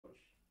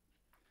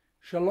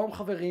Shalom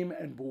חברים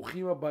and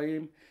ברוכים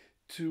הבאים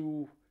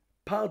to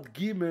part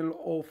Gimel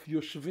of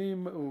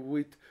Yoshvim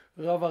with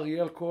Rav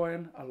Ariel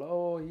Cohen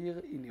Alloro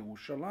here in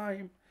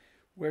Yerushalayim.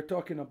 We're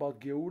talking about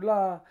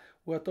Geula,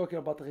 we're talking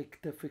about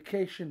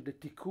rectification, the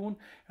Tikkun,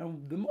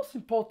 and the most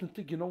important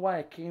thing, you know why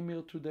I came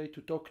here today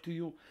to talk to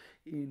you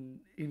in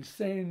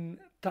insane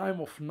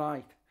time of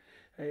night?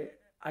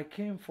 I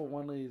came for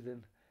one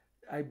reason.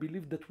 I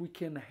believe that we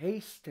can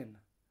hasten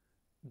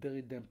the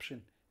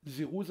redemption,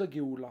 Ziruz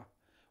HaGeula.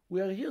 We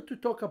are here to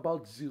talk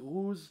about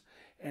Ziruz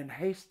and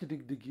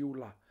hastening the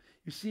Geula.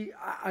 You see,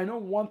 I know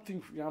one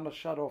thing beyond a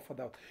shadow of a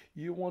doubt.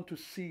 You want to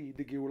see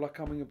the Geula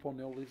coming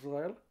upon all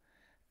Israel,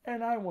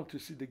 and I want to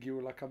see the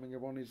Geula coming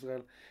upon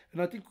Israel.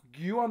 And I think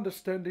you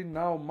understand it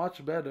now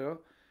much better,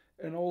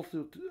 and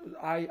also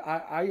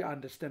I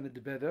understand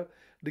it better.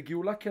 The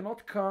Geula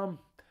cannot come.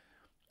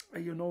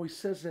 You know, he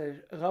says,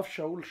 Rav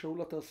Shaul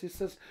HaTarsi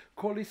says,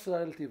 Kol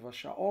Israel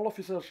Tivasha, all of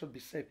Israel shall be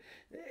saved.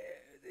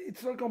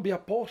 It's not going to be a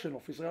portion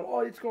of Israel,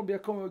 or it's going to be a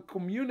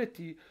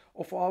community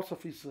of house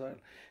of Israel.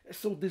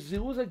 So the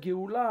Ziruz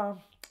HaGeula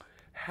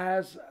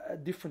has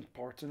different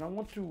parts, and I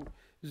want to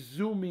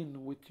zoom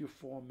in with you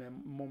for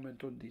a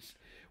moment on this.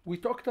 We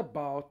talked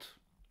about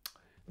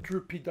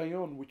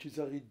Trupidayon, which is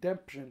a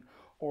redemption,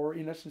 or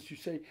in essence you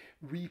say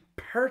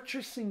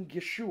repurchasing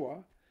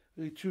Yeshua,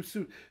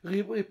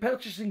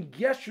 repurchasing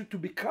Yeshua to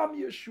become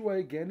Yeshua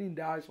again in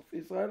the eyes of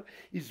Israel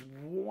is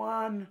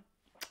one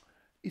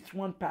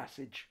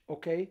passage,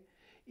 okay,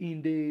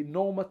 in the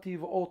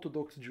normative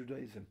Orthodox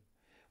Judaism.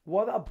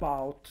 What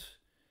about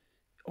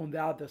on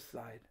the other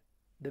side,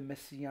 the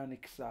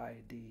Messianic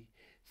side, the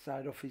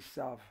side of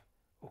Esav,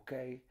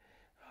 okay?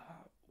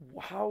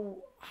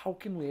 How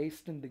can we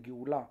hasten the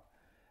Geula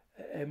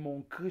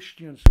among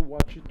Christians who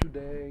watch it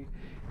today,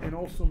 and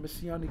also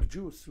Messianic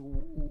Jews who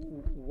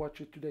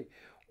watch it today?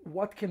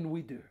 What can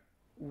we do?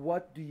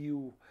 What do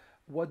you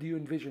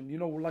envision? You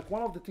know, like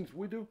one of the things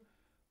we do,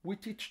 we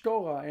teach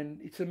Torah,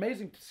 and it's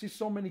amazing to see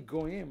so many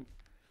goyim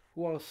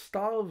who are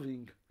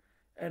starving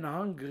and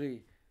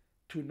hungry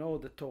to know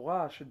the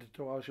Torah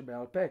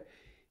Shebe'al Peh.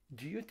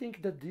 Do you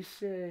think that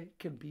this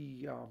can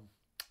be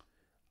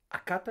a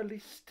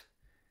catalyst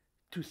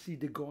to see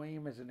the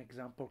goyim as an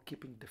example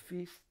keeping the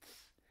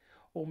feasts?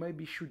 Or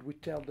maybe should we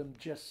tell them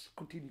just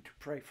continue to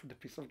pray for the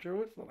peace of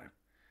Jerusalem?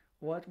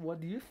 What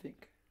do you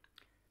think?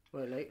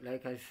 Well,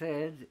 like I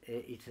said,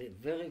 it's a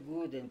very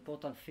good and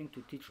important thing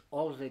to teach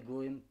all the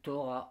Goyim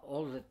Torah,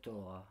 all the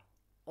Torah.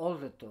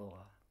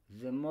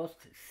 The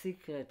most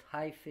secret,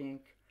 high thing,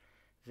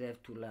 they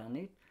have to learn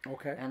it.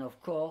 Okay. And of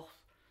course,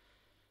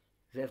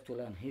 they have to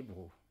learn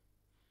Hebrew.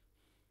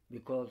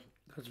 Because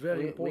that's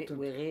very important.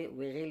 We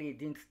really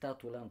didn't start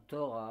to learn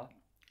Torah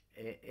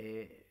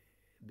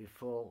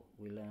before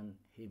we learn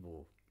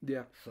Hebrew.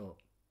 Yeah. So,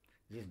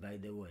 this by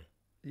the way.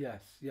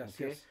 Yes.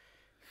 Okay?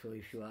 So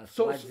if you ask,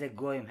 what the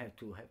Goyim have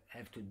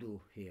to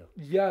do here?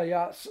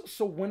 Yeah.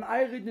 So when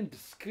I read in the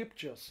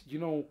scriptures, you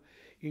know,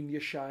 in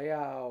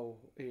Yeshayahu,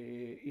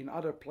 in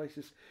other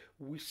places,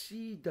 we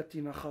see that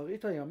in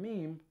Ahavat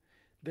Ammi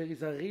there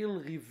is a real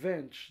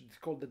revenge. It's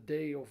called the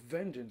Day of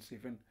Vengeance,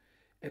 even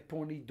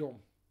upon Edom.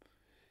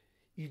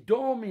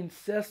 Edom, in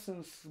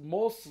essence,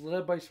 most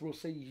rabbis will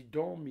say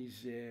Edom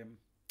is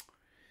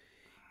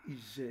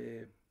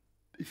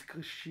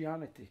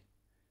Christianity.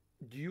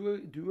 Do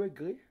you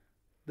agree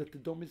that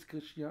Edom is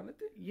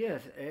Christianity?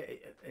 Yes.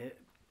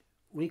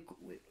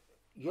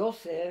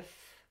 Yosef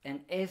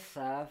and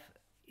Esav,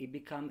 it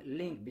become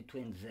link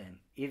between them.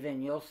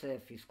 Even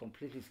Yosef is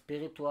completely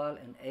spiritual,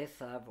 and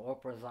Esav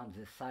represents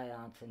the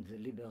science and the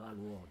liberal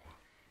world.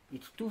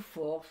 It's two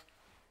forces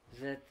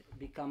that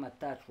become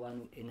attached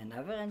one in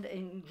another. And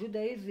in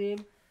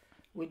Judaism,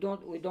 we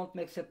don't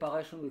make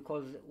separation. We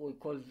call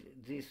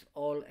this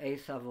all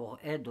Esav or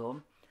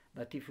Edom.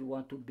 But if you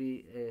want to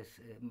be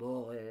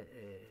more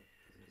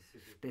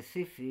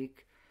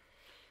specific,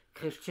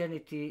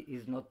 Christianity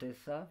is not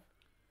Esav.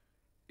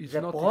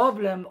 The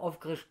problem of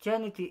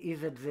Christianity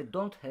is that they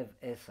don't have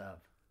Esav.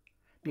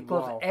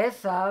 Because wow.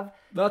 Esav,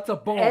 that's a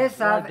bomb.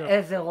 Esav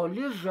as a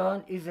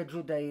religion is a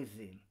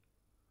Judaism.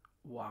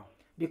 Wow.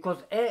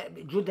 Because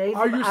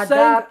Judaism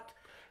adapt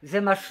the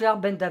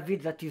Mashiach ben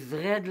David that is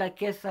red like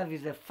Esav,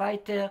 is a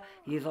fighter,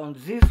 he is on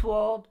this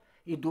world,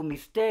 he do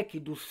mistake, he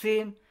do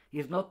sin, he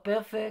is not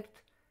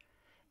perfect.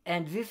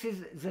 And this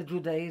is the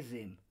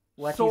Judaism.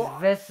 What is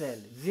vessel,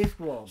 this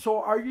world.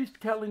 So are you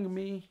telling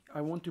me,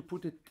 I want to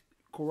put it,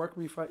 correct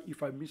me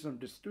if I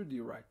misunderstood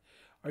you right.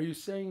 Are you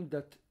saying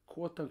that,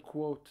 quote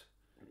unquote,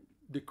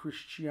 the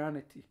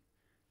Christianity,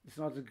 it's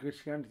not the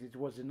Christianity, it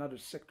was another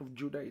sect of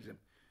Judaism,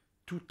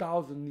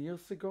 2,000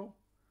 years ago?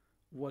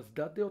 Was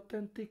that the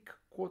authentic,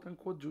 quote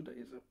unquote,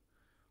 Judaism?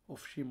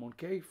 Of Shimon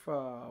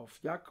Keifa, of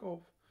Yaakov,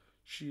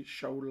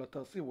 Shaul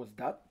HaTarsi, was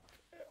that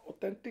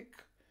authentic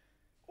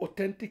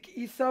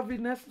Esav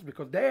in essence?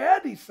 Because they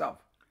had Esav.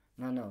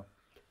 No.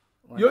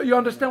 You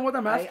understand what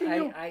I'm asking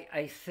you?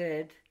 I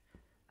said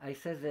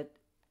that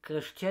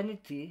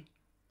Christianity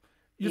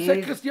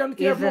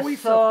Christianity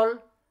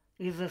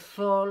is a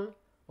soul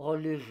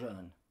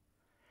religion.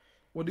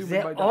 What do you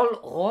mean by that? All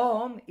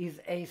Rome is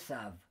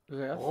Esav.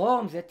 Yes.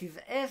 Rome, that is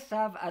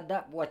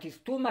Esav, what is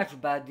too much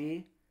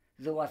body,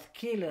 there was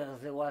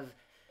killers, there was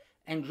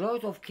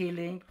enjoyed of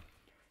killing.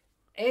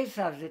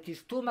 Esav, that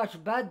is too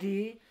much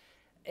body,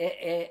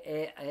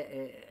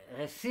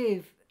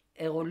 receive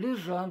a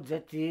religion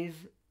that is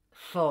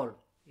soul.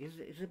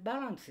 Is a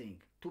balancing.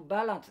 To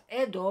balance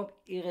Edom,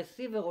 he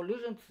received a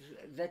religion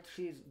that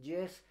is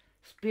just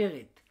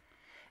spirit.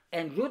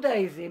 And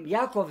Judaism,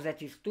 Yaakov,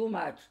 that is too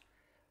much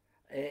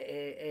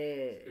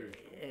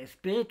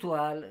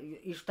spiritual,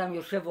 each time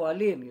יושב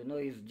אוהלים, you know,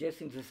 he's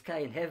just in the sky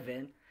in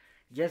heaven,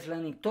 just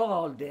learning Torah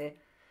all day.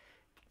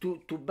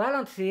 To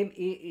balance him,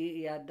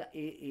 he adapt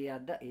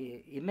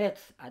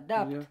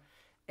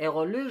a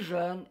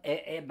religion,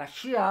 a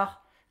Mashiach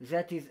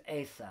that is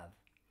Esav.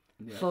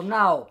 Yes. So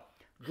now,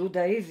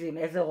 Judaism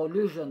as a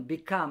religion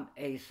become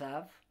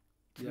Esav,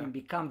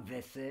 become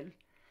vessel,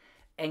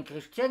 and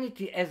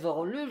Christianity as a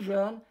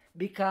religion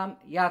become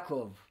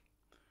Yaakov.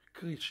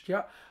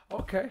 Christian,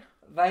 okay.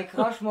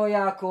 ויקרא שמו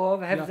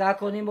יעקב, have the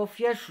acronym of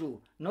Yeshu,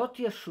 not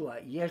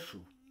Yeshua, Yeshu.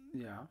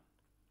 Yeah.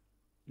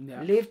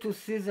 Leave to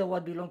Caesar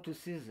what belongs to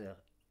Caesar.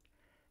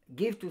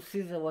 Give to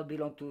Caesar what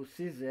belongs to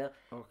Caesar.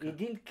 Okay. He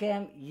didn't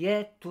come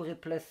yet to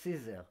replace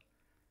Caesar.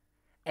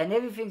 And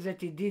everything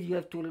that he did, you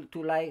have to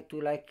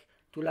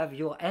love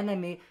your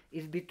enemy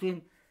is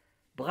between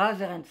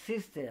brother and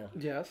sister.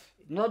 Yes.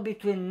 Not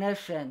between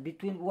nation,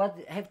 between what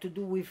have to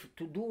do with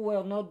to do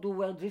well, not do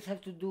well. This has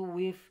to do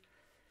with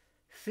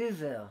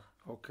Caesar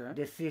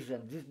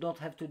decision. This don't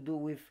have to do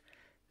with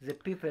the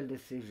people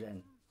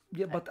decision.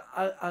 Yeah, but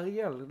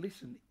Ariel,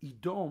 listen,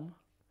 Edom,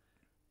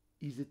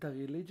 is it a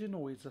religion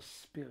or is it a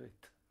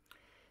spirit?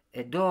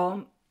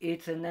 Edom,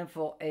 it's a name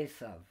for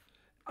Esav.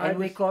 And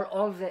we call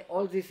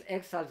all these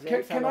exiles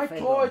the Can I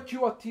throw at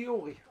you a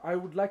theory? I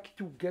would like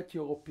to get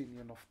your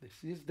opinion of this.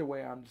 This is the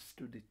way I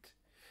understood it.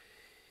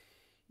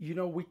 You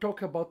know, we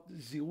talk about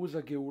Ziruz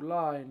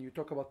HaGeula and you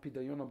talk about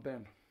Pidayon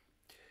HaBen.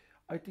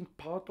 I think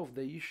part of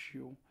the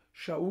issue,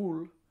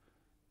 Shaul,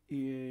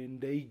 in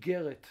the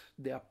Igeret,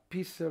 the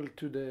epistle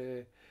to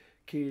the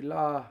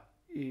Keilah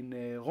in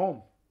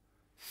Rome,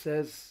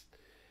 says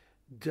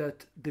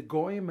that the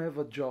Goyim have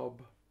a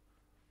job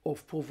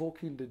of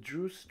provoking the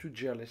Jews to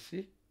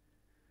jealousy,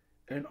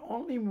 and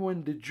only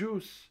when the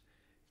Jews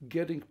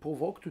getting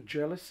provoked to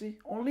jealousy,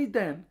 only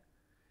then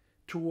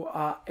to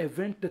an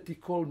event that he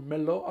called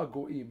Melo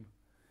Agoim,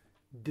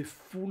 the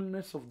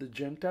fullness of the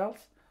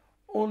Gentiles,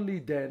 only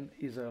then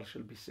Israel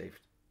shall be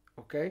saved.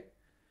 Okay?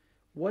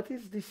 What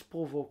is this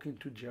provoking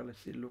to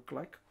jealousy look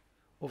like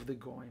of the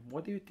Goyim?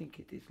 What do you think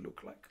it is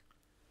look like?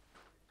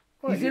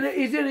 Well, isn't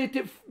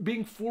it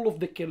being full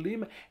of the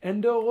Kelim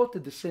and the Orot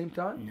at the same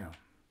time? No.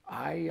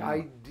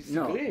 I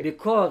disagree. No,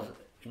 because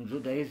in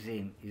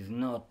Judaism is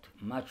not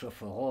much of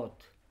a Orot.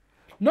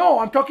 No,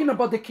 I'm talking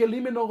about the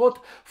Kelim and Orot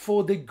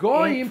for the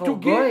Goyim to give. For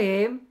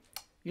Goyim,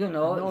 you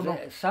know,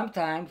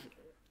 sometimes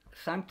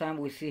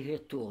we see here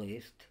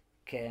tourists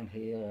came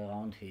here,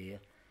 around here,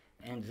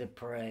 and they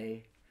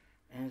pray,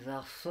 and they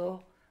are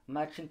so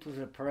much into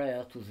the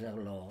prayer to their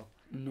Lord,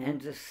 and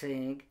they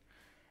sing,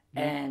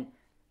 and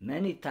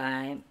many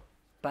times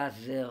pass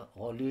their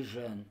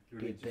religion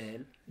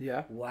people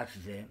watch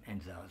them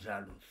and they are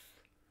jealous.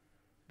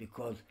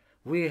 Because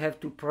we have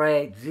to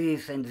pray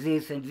this and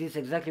this and this,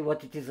 exactly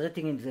what it is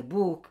written in the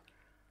book.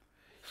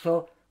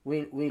 So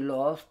we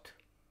lost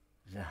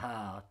the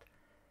heart,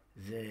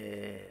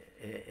 the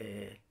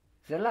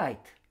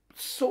light.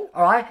 So,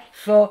 all right.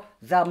 So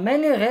there are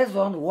many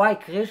reasons why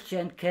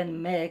Christian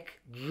can make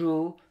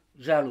Jew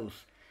jealous,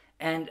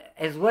 and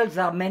as well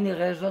there are many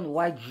reasons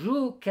why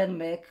Jew can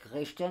make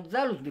Christian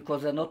jealous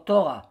because they're not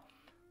Torah.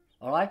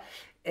 All right.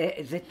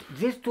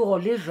 These two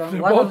religions.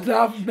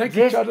 Make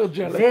each other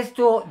jealous.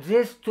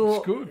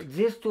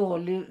 These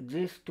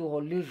two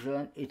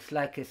religions. It's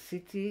like a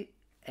city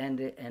and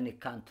a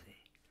country.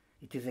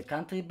 It is a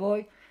country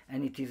boy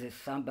and it is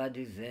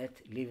somebody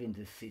that live in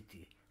the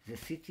city. The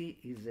city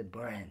is a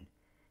brain,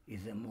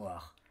 is a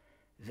moach.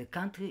 The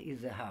country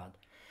is a heart.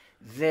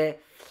 The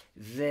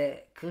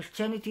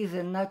Christianity is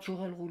a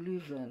natural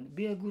religion.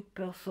 Be a good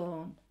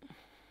person.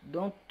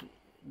 Don't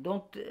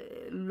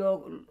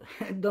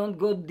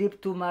go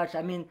deep too much.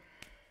 I mean,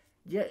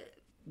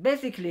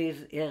 basically,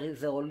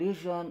 it's a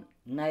religion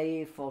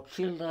naive for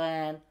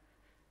children.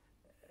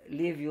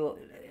 Live your.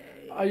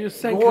 Are you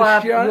saying grow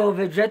up your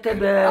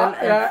vegetable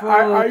and fruit.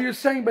 Are you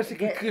saying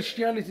basically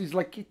Christianity is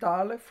like Kita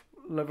Aleph?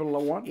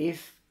 Level 1 is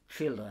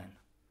children,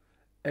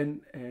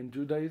 and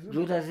Judaism.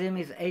 Judaism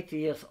is 80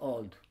 years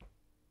old.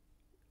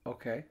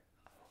 Okay.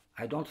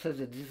 I don't say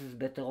that this is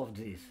better of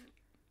this.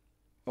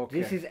 Okay.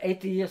 This is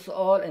 80 years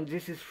old and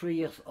this is 3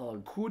 years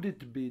old. Could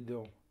it be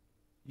though?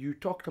 You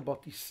talked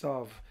about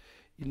Esav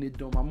in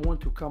Edom. I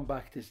want to come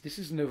back to this. This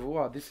is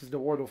Nevuah. This is the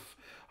word of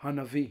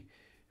Hanavi.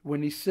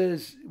 When he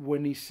says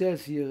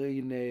here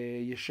in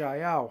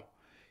Yeshayahu.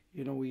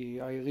 You know,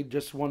 I read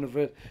just one of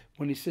it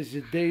when he says,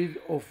 "The day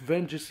of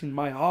vengeance in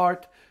my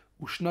heart,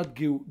 ushnat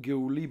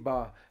geuli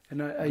ba."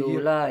 And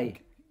Geulai.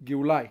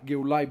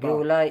 Geulai ba.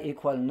 Geulai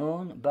equal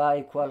nun, ba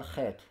equal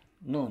chet.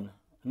 Nun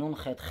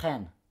chet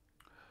chen.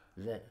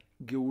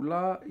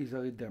 Geula is a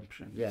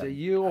redemption. Yeah. The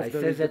year of I the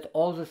say that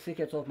all the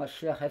secrets of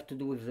Mashiach have to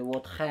do with the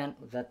word chen,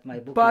 that my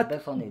book is but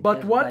based on it. but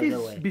just what by the is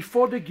way.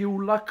 before the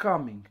Geula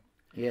coming?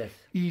 Yes.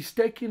 He's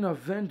taking a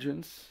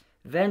vengeance.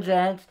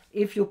 Vengeance,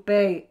 if you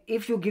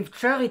give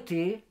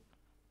charity,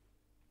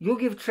 you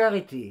give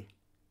charity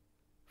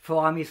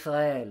for Am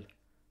Israel.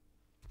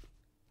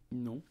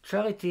 No,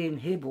 Charity in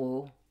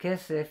Hebrew,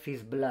 kesef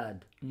is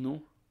blood.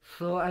 no.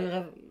 So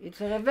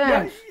it's a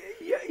revenge.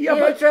 Yeah,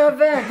 but it's a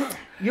revenge.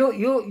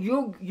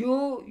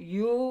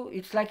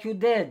 It's like you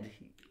dead.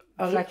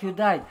 It's like you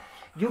died.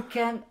 You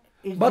can.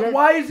 But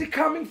why is he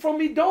coming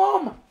from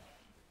Edom?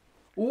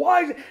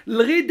 Why?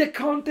 Read the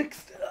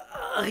context,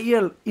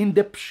 Ariel, in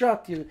the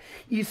Pshat here.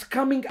 He's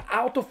coming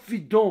out of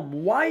Edom.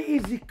 Why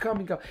is he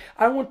coming out?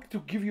 I want to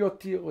give you a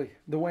theory,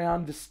 the way I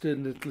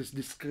understand at least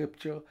the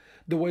scripture,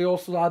 the way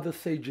also other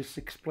sages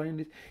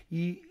explained it.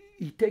 He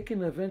taking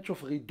revenge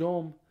of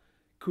Edom.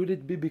 Could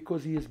it be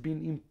because he has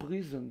been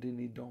imprisoned in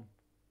Edom?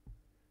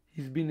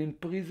 He's been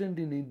imprisoned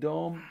in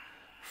Edom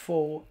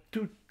for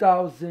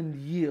 2,000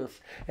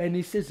 years. And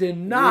he says,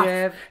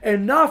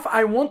 enough,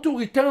 I want to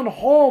return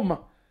home.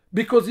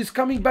 Because he's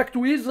coming back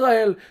to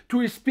Israel, to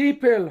his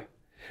people.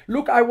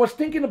 Look, I was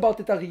thinking about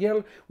it,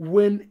 Ariel,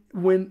 when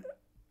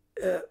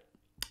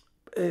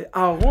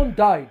Aaron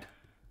died.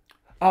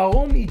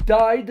 He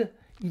died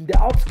in the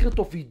outskirts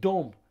of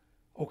Edom.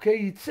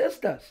 Okay, it says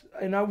that.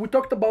 And we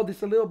talked about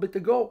this a little bit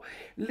ago.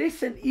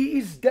 Listen, he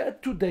is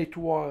dead today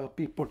to our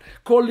people.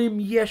 Call him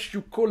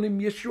Yeshua, call him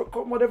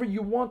whatever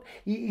you want.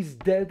 He is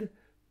dead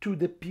to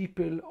the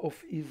people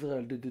of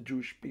Israel, the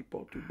Jewish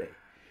people today.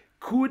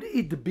 Could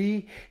it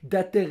be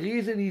that the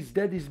reason he's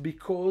dead is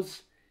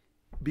because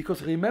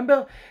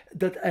remember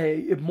that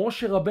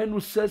Moshe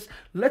Rabbeinu says,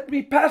 let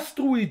me pass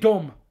through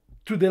Edom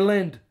to the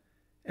land.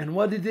 And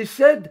what did they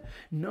said?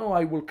 No,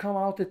 I will come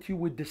out at you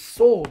with the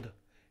sword.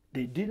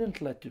 They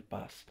didn't let you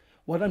pass.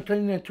 What I'm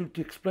trying to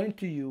explain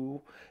to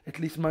you, at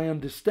least my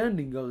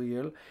understanding,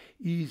 Ariel,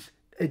 is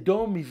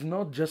Edom is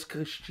not just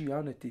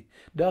Christianity.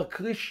 There are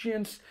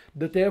Christians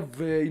that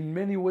have in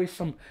many ways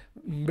some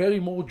very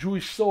more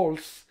Jewish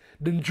souls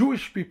than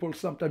Jewish people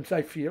sometimes,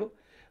 I feel.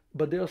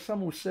 But there are some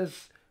who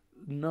says,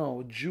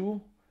 no,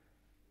 Jew,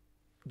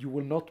 you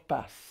will not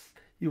pass.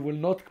 You will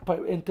not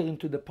enter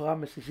into the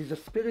promises. It's a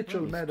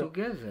spiritual matter.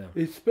 Together.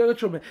 It's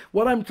spiritual matter.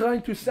 What I'm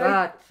trying to say...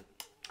 But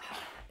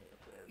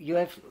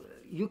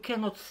you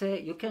can't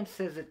say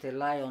that a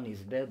lion is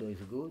bad or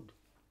is good.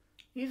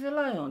 He's a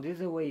lion. This is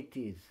the way it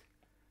is.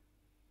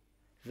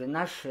 The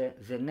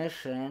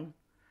nation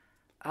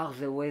are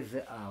the way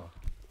they are.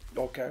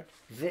 Okay.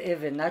 They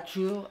have a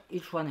nature,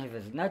 each one has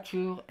a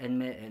nature,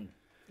 and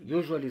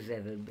usually they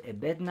have a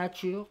bad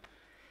nature,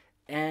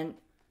 and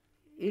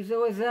it's the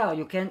way they are.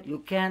 You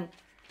can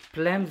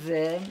blame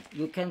them,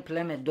 you can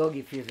blame a dog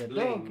if he's a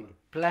dog.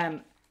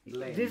 Blame.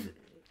 This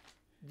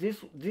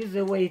is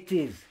the way it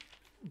is.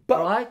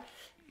 But right?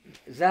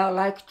 They are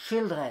like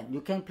children.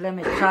 You can blame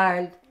a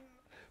child.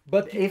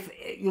 But if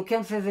you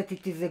can say that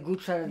it is a good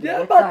child.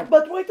 Yeah,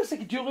 but wait a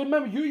second. Do you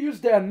remember you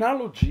used the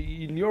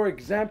analogy in your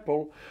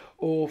example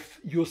of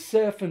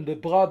Yosef and the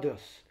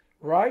brothers,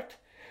 right?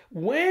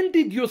 When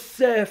did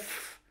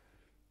Yosef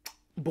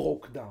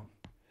broke down?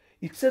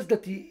 It says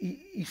that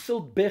he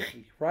saw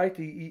Bechi, right?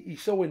 He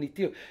saw an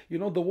tear. You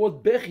know, the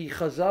word Bechi,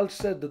 Chazal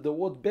said that the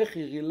word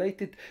Bechi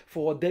related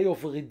for a day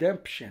of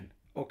redemption.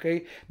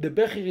 Okay, the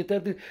Bechi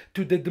related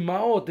to the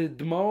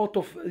Dmaot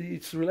of,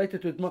 it's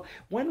related to the Dmaot.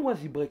 When was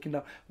he breaking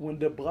down? When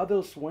the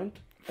brothers went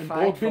and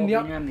brought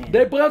Binyamin.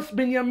 They brought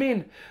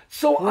Binyamin.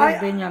 So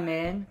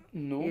Binyamin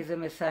no. is a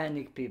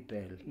messianic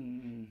people.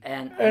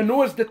 And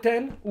who is the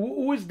 10?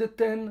 Who is the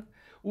 10?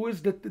 Who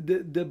is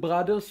the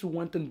brothers who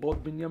went and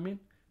brought Binyamin?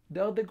 They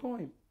are the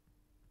Goyim.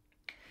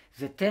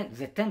 The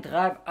 10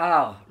 tribes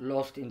are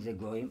lost in the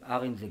Goyim,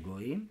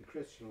 The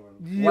Christian one.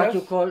 Yes. What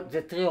you call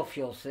the tree of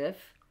Yosef.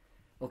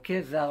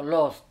 Okay, they are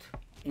lost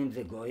in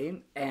the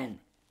Goyim, and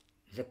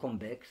they come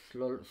back,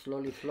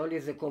 slowly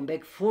they come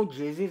back through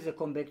Jesus, they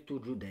come back to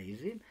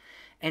Judaism.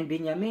 And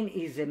Binyamin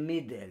is the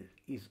middle,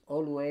 is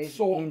always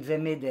in the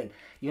middle.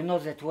 You know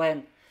that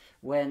when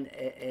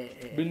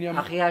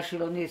Achia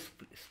Shiloni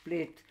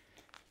split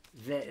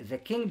the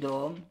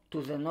kingdom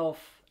to the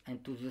north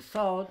and to the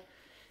south,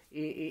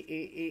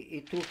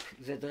 he took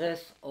the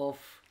dress of,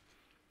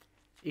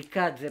 he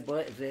cut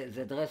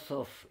the dress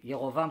of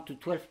Yerovam to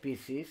 12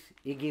 pieces.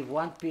 He gave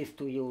 1 piece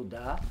to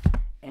Yehuda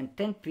and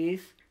 10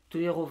 pieces to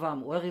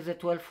Yerovam. Where is the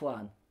 12th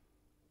one?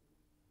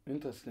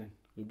 Interesting.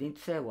 He didn't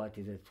say what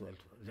is the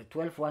 12th. The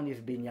 12th one is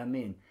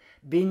Binyamin.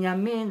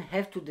 Binyamin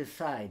have to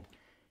decide.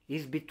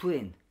 He's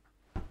between.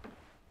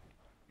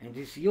 And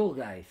this is your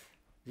guys.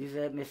 These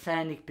are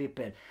Messianic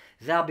people.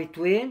 They are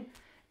between,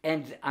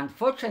 and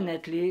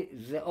unfortunately,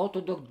 the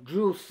Orthodox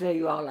Jews say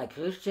you are like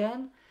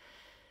Christian,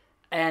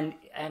 and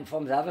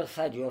from the other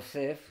side,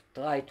 Yosef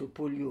try to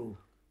pull you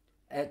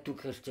to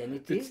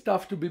Christianity. It's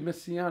tough to be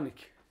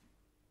Messianic.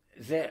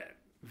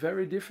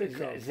 Very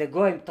difficult. The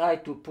Goyim try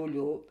to pull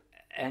you,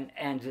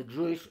 and the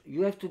Jewish,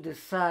 you have to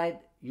decide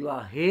you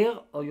are here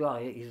or you are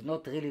here. It's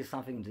not really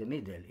something in the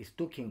middle. It's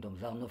two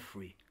kingdoms. They are not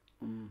free.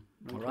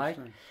 All right?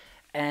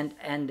 And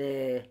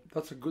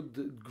that's a good,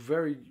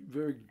 very,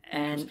 very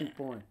interesting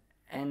point.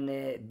 And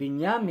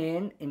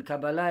Binyamin in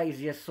Kabbalah is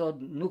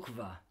Yesod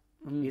Nukva,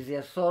 is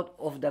Yesod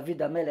of David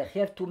HaMelech.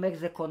 You have to make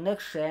the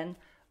connection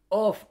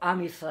of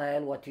Am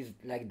Yisrael, what is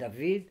like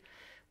David,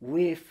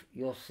 with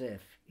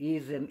Yosef. He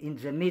is in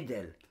the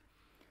middle.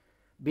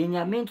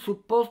 Binyamin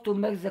supposed to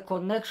make the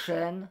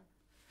connection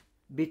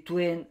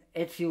between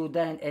Etz Yehuda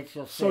and Etz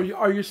Yosef. So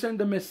are you saying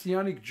the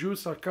Messianic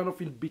Jews are kind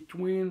of in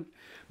between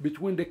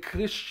the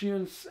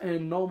Christians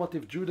and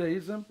normative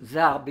Judaism? They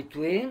are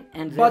between,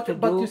 and but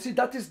you see,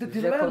 that is the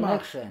dilemma.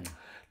 Connection.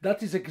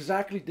 That is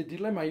exactly the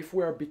dilemma. If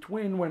we are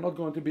between, we're not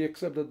going to be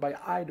accepted by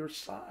either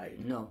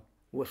side. No.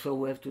 So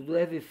we have to do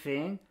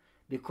everything,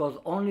 because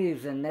only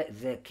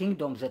the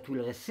kingdoms that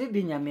will receive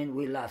Binyamin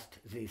will last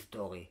the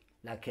story,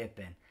 like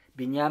happened.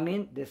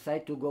 Binyamin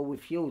decided to go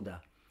with Yehuda.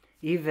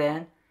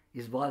 Even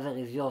his brother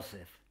is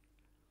Yosef.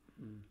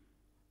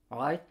 All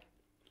right?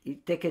 He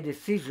take a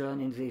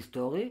decision in the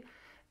story,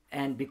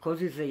 and because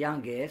he's the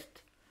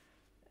youngest,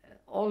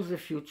 all the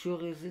future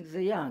is in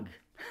the young.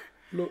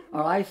 Look,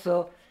 all right?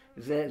 So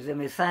the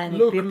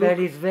Messianic people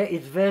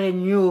is very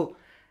new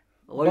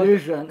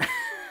religion.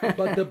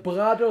 But the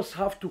brothers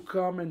have to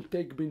come and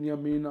take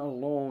Binyamin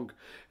along,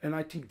 and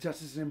I think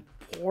that is an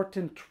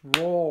important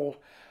role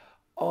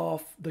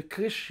of the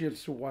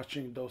Christians who are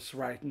watching those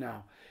right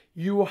now.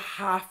 You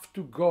have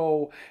to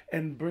go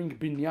and bring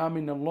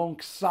Binyamin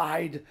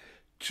alongside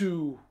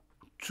to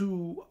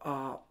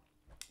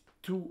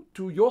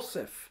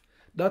Yosef.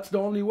 That's the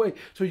only way.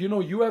 So,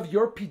 you have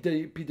your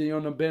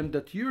Pidyon band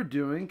that you're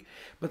doing,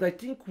 but I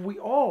think we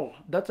all,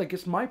 that's I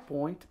guess my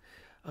point,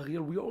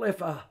 Ariel, we all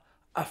have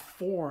a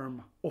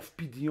form of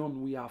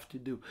Pidyon we have to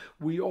do.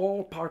 We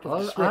all part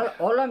of this.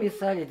 All Am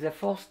Yisrael is the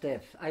 4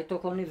 steps. I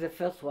took only the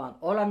first one.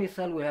 All Am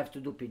Yisrael will have to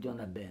do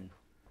Pidyon Ben.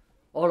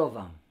 All of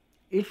them.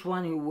 Each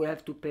one you will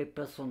have to pay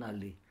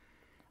personally.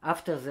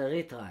 After the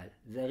retrial.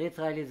 The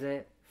retrial is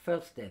the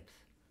first steps.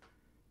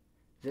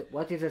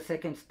 What is the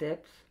second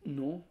steps?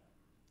 No.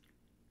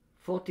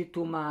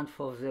 42 months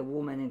for the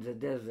woman in the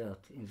desert,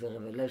 in the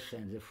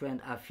Revelation, the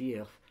 3.5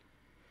 years.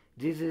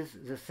 This is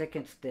the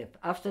second step.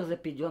 After the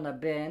Pidyon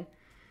Ben,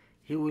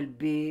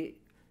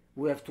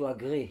 we have to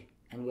agree,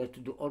 and we have to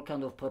do all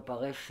kind of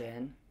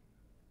preparation,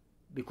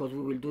 because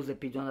we will do the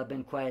Pidyon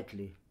Ben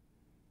quietly.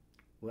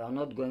 We are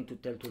not going to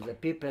tell to the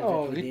people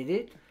that we did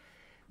it.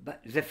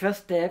 But the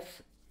first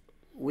steps,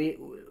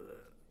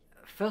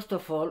 first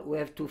of all, we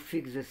have to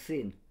fix the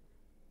sin.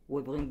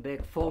 We bring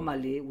back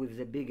formally with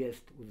the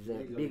biggest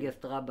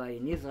rabbi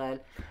in Israel.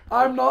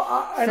 I'm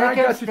not, and I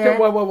got to tell.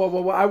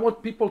 Wait. I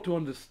want people to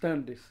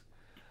understand this.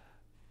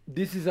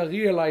 This is a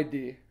real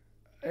idea,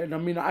 and I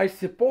mean I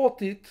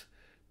support it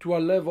to a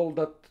level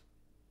that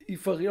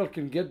if Ariel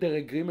can get their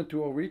agreement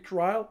to a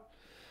retrial,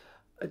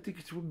 I think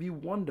it will be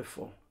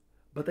wonderful.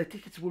 But I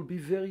think it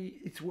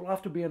will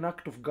have to be an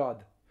act of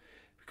God.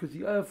 Because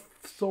you have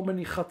so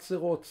many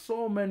chatzerot,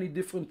 so many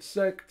different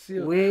sects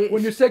here.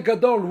 When you say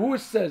Gadol, who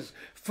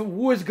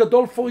is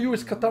Gadol for you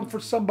is Katan for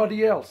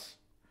somebody else.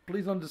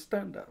 Please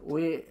understand that.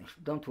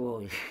 Don't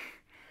worry.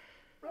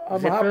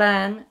 The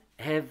plan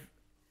have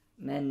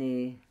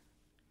many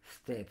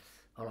steps,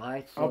 all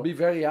right? So, I'll be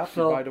very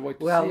happy, by the way, to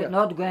see it. We are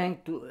not going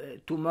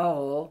to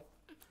tomorrow,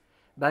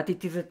 but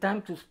it is a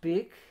time to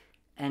speak,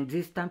 and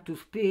this time to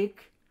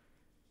speak,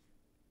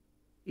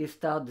 it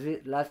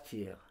started last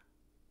year.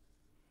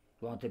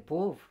 You want a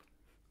proof?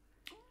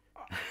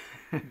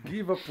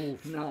 Give a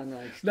proof. No.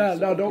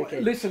 No.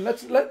 Listen,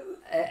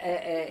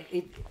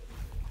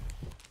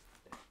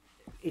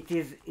 It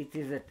is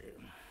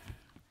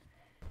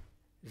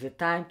the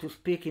time to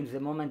speak in the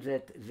moment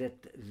that the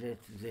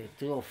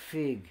tree of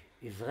fig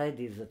is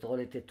ready, that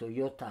related to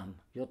Yotam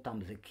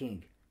the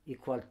king,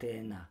 equal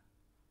Te'ena.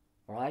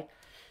 Right?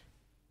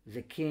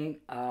 The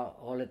king are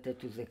related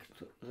to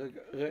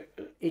the...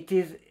 It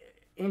is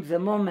in the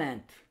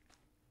moment,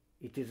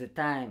 it is a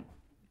time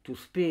to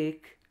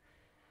speak,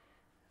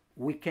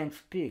 we can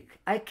speak.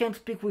 I can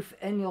speak with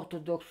any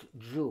Orthodox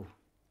Jew,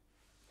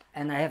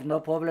 and I have no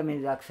problem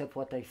in accept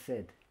what I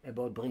said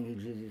about bringing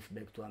Jesus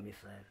back to Am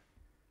Yisrael.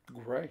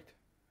 Great.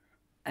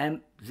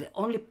 I'm the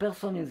only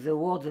person in the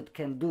world that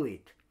can do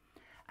it.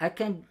 I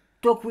can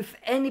talk with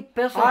any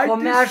person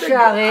from Mea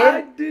Shearim.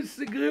 I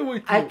disagree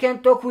with you. I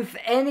can talk with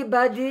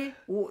anybody.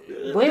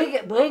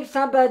 Bring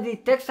somebody,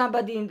 take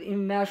somebody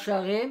in Mea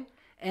Shearim,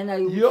 and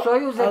I will show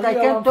you that I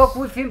can talk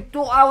with him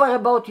 2 hours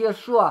about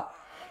Yeshua.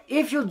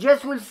 If you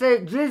just will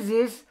say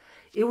Jesus,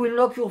 he will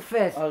knock your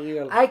face.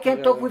 I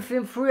can talk with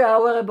him 3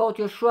 hours about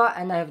Yeshua,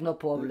 and I have no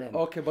problem.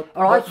 Okay, but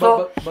all right.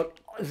 But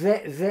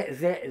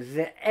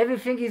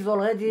everything is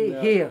already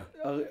here.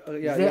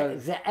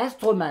 The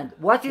instrument.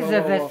 What is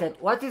a vessel?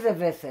 What is a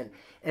vessel?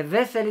 A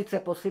vessel is a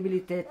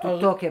possibility to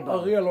talk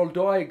about. Ariel,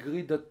 although I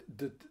agree that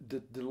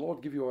the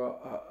Lord give you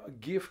a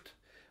gift,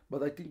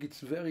 but I think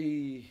it's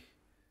very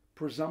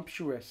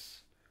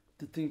presumptuous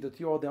to think that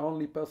you are the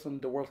only person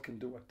in the world can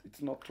do it.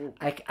 It's not true.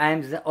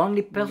 I'm the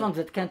only person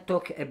that can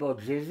talk about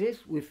Jesus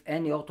with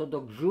any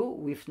Orthodox Jew.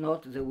 If not,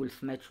 they will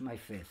smash my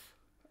face.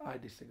 I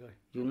disagree.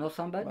 You know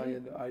somebody?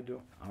 I do.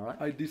 All right.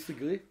 I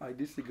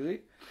disagree.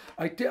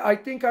 I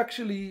think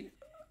actually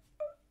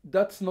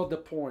that's not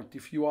the point.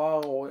 If you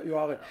are or you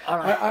are. All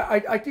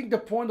right. I think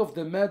the point of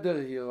the matter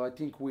here, I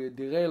think we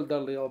derailed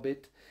a little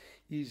bit,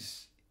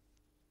 is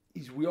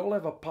we all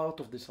have a part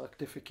of this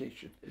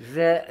rectification.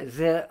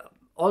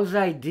 All the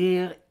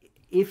idea,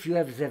 if you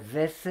have the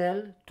vessel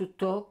to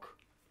talk,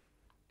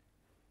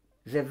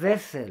 the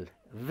vessel,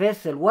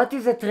 what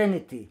is a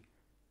Trinity?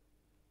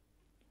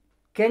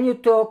 Can you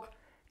talk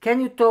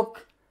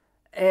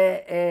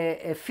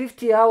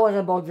 50 hours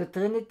about the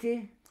Trinity?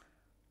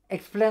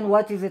 Explain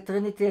what is the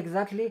Trinity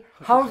exactly?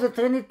 How the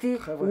Trinity?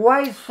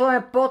 Why is so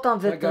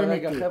important the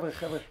Trinity?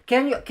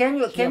 Can you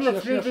explain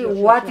me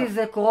what is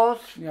the cross?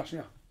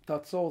 שנייה,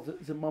 תעצור,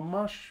 זה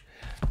ממש,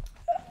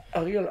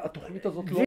 אריאל, התוכנית הזאת לא